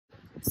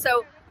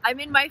So I'm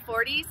in my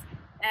 40s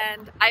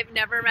and I've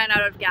never ran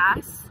out of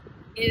gas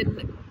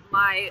in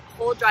my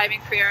whole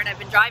driving career, and I've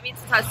been driving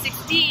since I was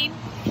 16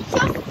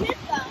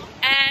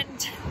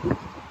 and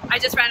I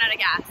just ran out of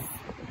gas.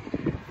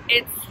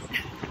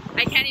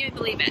 I can't even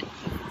believe it.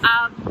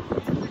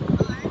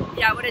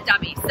 Yeah, what a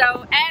dummy.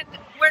 So, and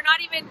we're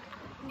not even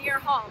near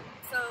home.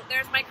 So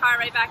there's my car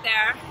right back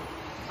there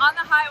on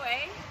the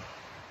highway,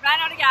 ran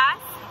out of gas,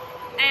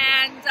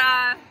 and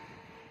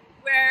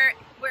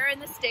we're in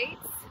the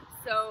States.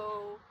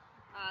 So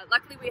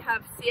luckily we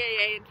have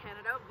CAA in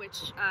Canada,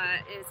 which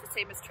is the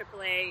same as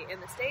AAA in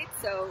the States.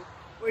 So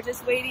we're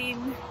just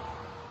waiting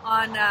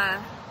on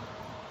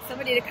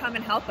somebody to come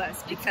and help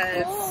us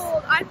because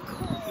cold. I'm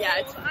cold.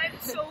 Yeah, I'm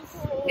so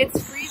cold.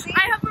 It's freezing.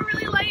 I have a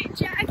really light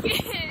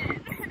jacket,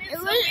 and it's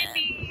so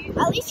windy.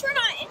 At least we're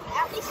not.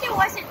 At least it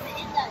wasn't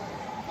in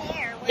the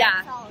air. Yeah.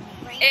 It's all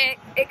raining.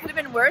 It could have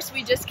been worse.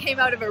 We just came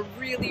out of a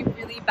really,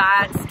 really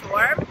bad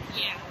storm.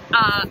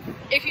 Yeah.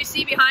 If you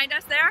see behind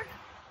us there,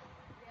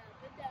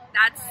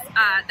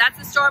 that's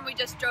the storm we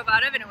just drove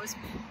out of, and it was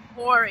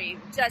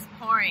pouring, just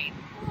pouring.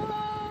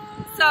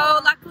 So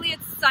luckily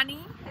it's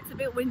sunny. It's a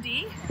bit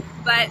windy,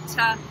 but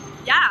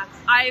yeah,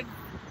 I've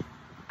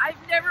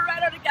never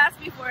run out of gas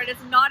before, and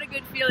it's not a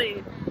good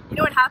feeling. You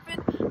know what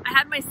happened? I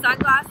had my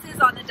sunglasses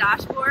on the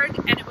dashboard,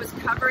 and it was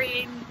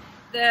covering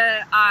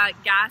the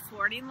gas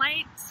warning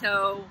light,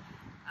 so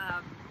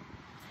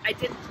I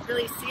didn't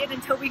really see it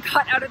until we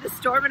got out of the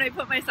storm and I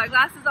put my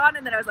sunglasses on,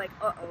 and then I was like,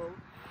 uh-oh,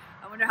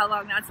 I wonder how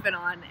long that's been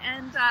on.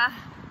 And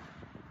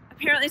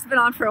apparently it's been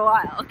on for a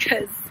while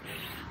because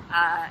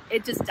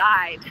it just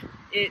died.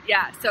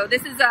 Yeah, so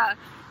this is a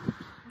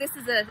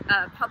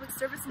public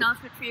service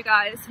announcement for you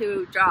guys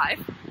who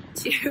drive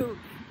to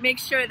make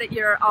sure that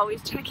you're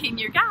always checking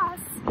your gas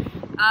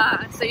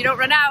so you don't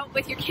run out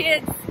with your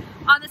kids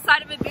on the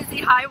side of a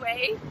busy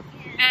highway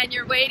and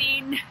you're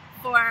waiting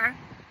for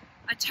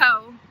a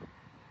tow.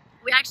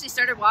 We actually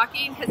started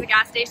walking because the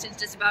gas station's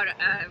just about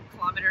a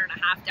kilometer and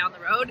a half down the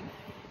road,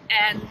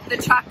 and the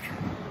truck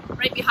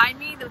right behind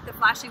me with the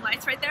flashing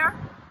lights right there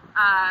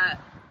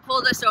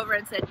pulled us over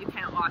and said, you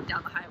can't walk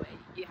down the highway,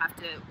 you have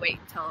to wait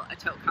until a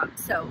tow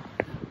comes. So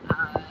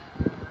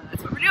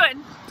that's what we're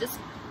doing, just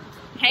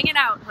hanging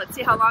out. Let's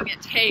see how long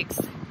it takes.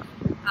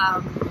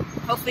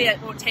 Hopefully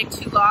it won't take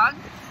too long.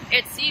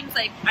 It seems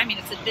like, I mean,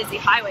 it's a busy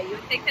highway. You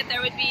would think that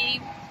there would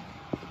be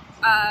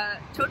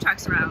tow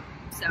trucks around.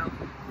 So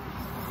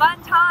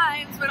fun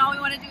times when all we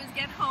want to do is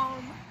get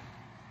home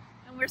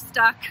and we're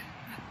stuck.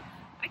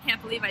 I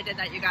can't believe I did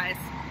that, you guys.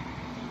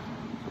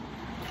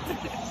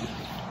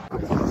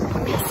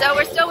 So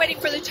we're still waiting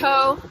for the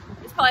tow.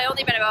 It's probably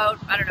only been about,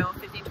 I don't know,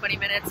 15-20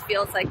 minutes.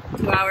 Feels like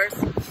 2 hours.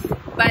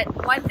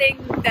 But one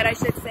thing that I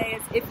should say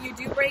is if you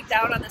do break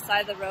down on the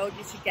side of the road,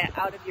 you should get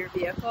out of your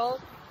vehicle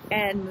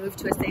and move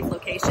to a safe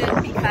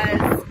location,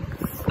 because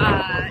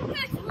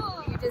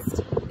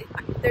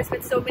there's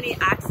been so many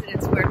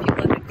accidents where people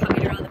have been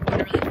coming around the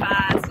corner really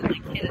fast and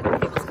like hit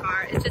people's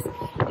car.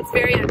 It's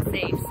very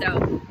unsafe.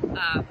 So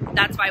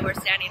that's why we're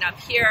standing up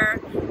here.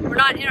 We're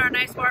not in our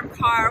nice warm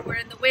car, we're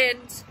in the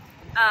wind.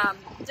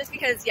 Just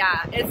because,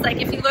 yeah, it's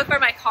like if you look where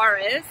my car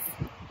is,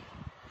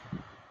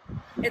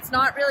 it's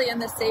not really in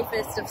the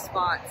safest of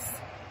spots.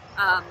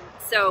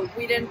 So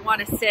we didn't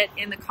want to sit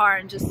in the car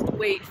and just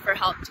wait for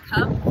help to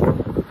come,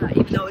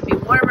 even though it would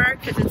be warmer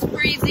because it's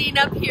freezing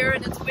up here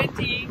and it's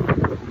windy.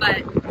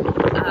 But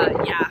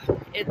yeah,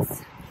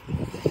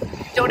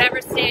 don't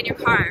ever stay in your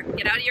car.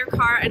 Get out of your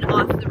car and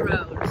off the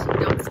road.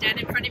 Don't stand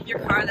in front of your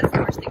car. That's the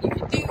worst thing you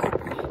can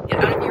do.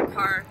 Get out of your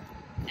car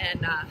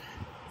and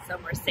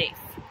somewhere safe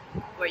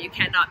where you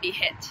cannot be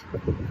hit.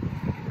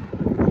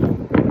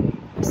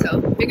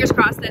 So fingers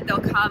crossed that they'll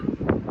come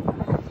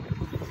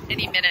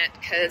any minute,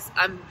 because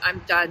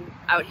I'm done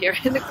out here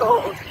in the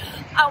cold.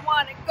 I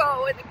want to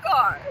go in the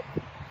car.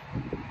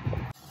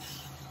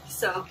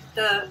 So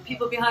the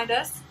people behind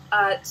us,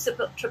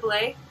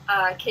 AAA,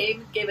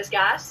 came, gave us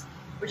gas.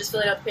 We're just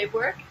filling out the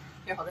paperwork.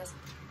 Here, hold this.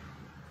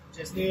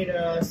 Just need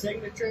a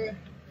signature,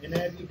 and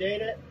have you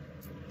date it?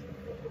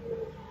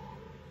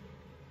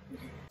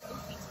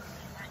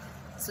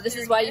 So this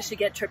is why you should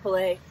get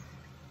AAA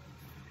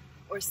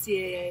or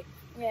CAA.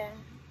 Yeah.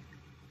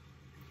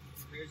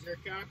 Here's your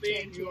copy,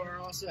 and you are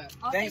all set.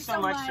 Oh, thanks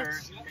so much, sir.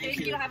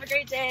 Thank you. Have a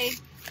great day.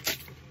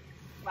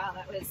 Wow,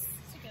 that was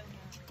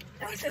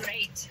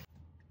great.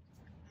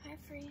 Hi,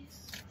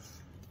 Freeze.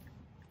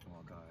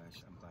 Oh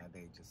gosh, I'm glad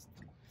they just...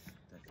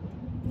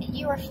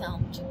 You were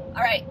filmed.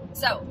 All right,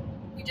 so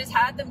we just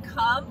had them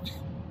come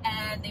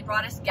and they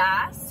brought us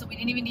gas, so we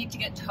didn't even need to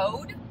get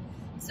towed.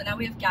 So now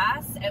we have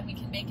gas and we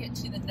can make it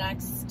to the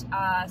next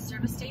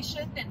service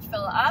station and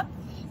fill up.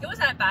 It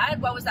wasn't that bad.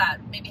 What was that?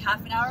 Maybe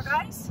half an hour,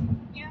 guys?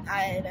 Yeah.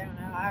 I don't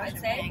know. I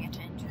wasn't paying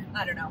attention.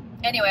 I don't know.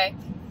 Anyway,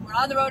 we're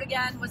on the road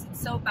again. Wasn't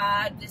so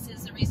bad. This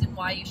is the reason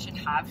why you should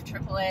have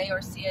AAA or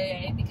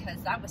CAA,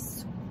 because that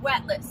was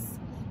sweatless.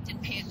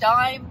 Didn't pay a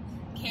dime.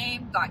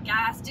 Came, got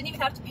gas. Didn't even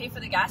have to pay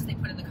for the gas they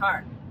put in the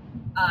car.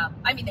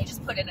 I mean, they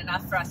just put in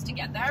enough for us to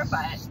get there,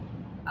 but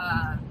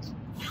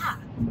yeah,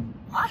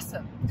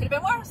 awesome. Could have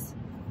been worse.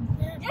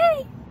 Yeah.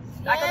 Yay!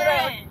 Back on the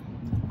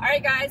road. All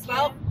right, guys.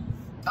 Well,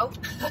 oh.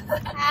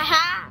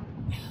 Aha.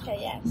 Okay,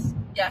 yes.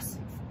 Yes.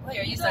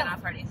 Here, you sign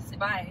off, Hardy. Say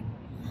bye.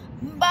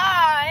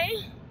 Bye,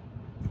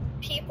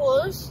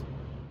 peoples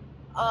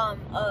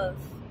of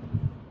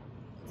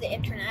the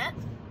internet.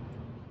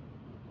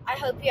 I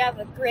hope you have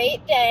a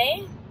great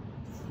day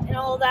and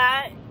all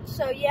that.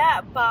 So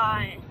yeah,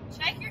 bye.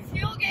 Check your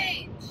fuel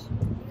gauge.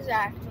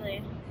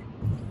 Exactly.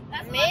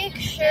 That's Make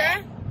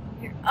sure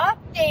you're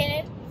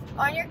updated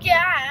on your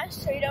gas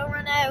so you don't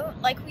run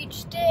out like we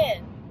just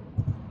did.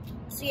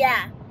 So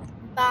yeah,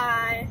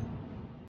 bye.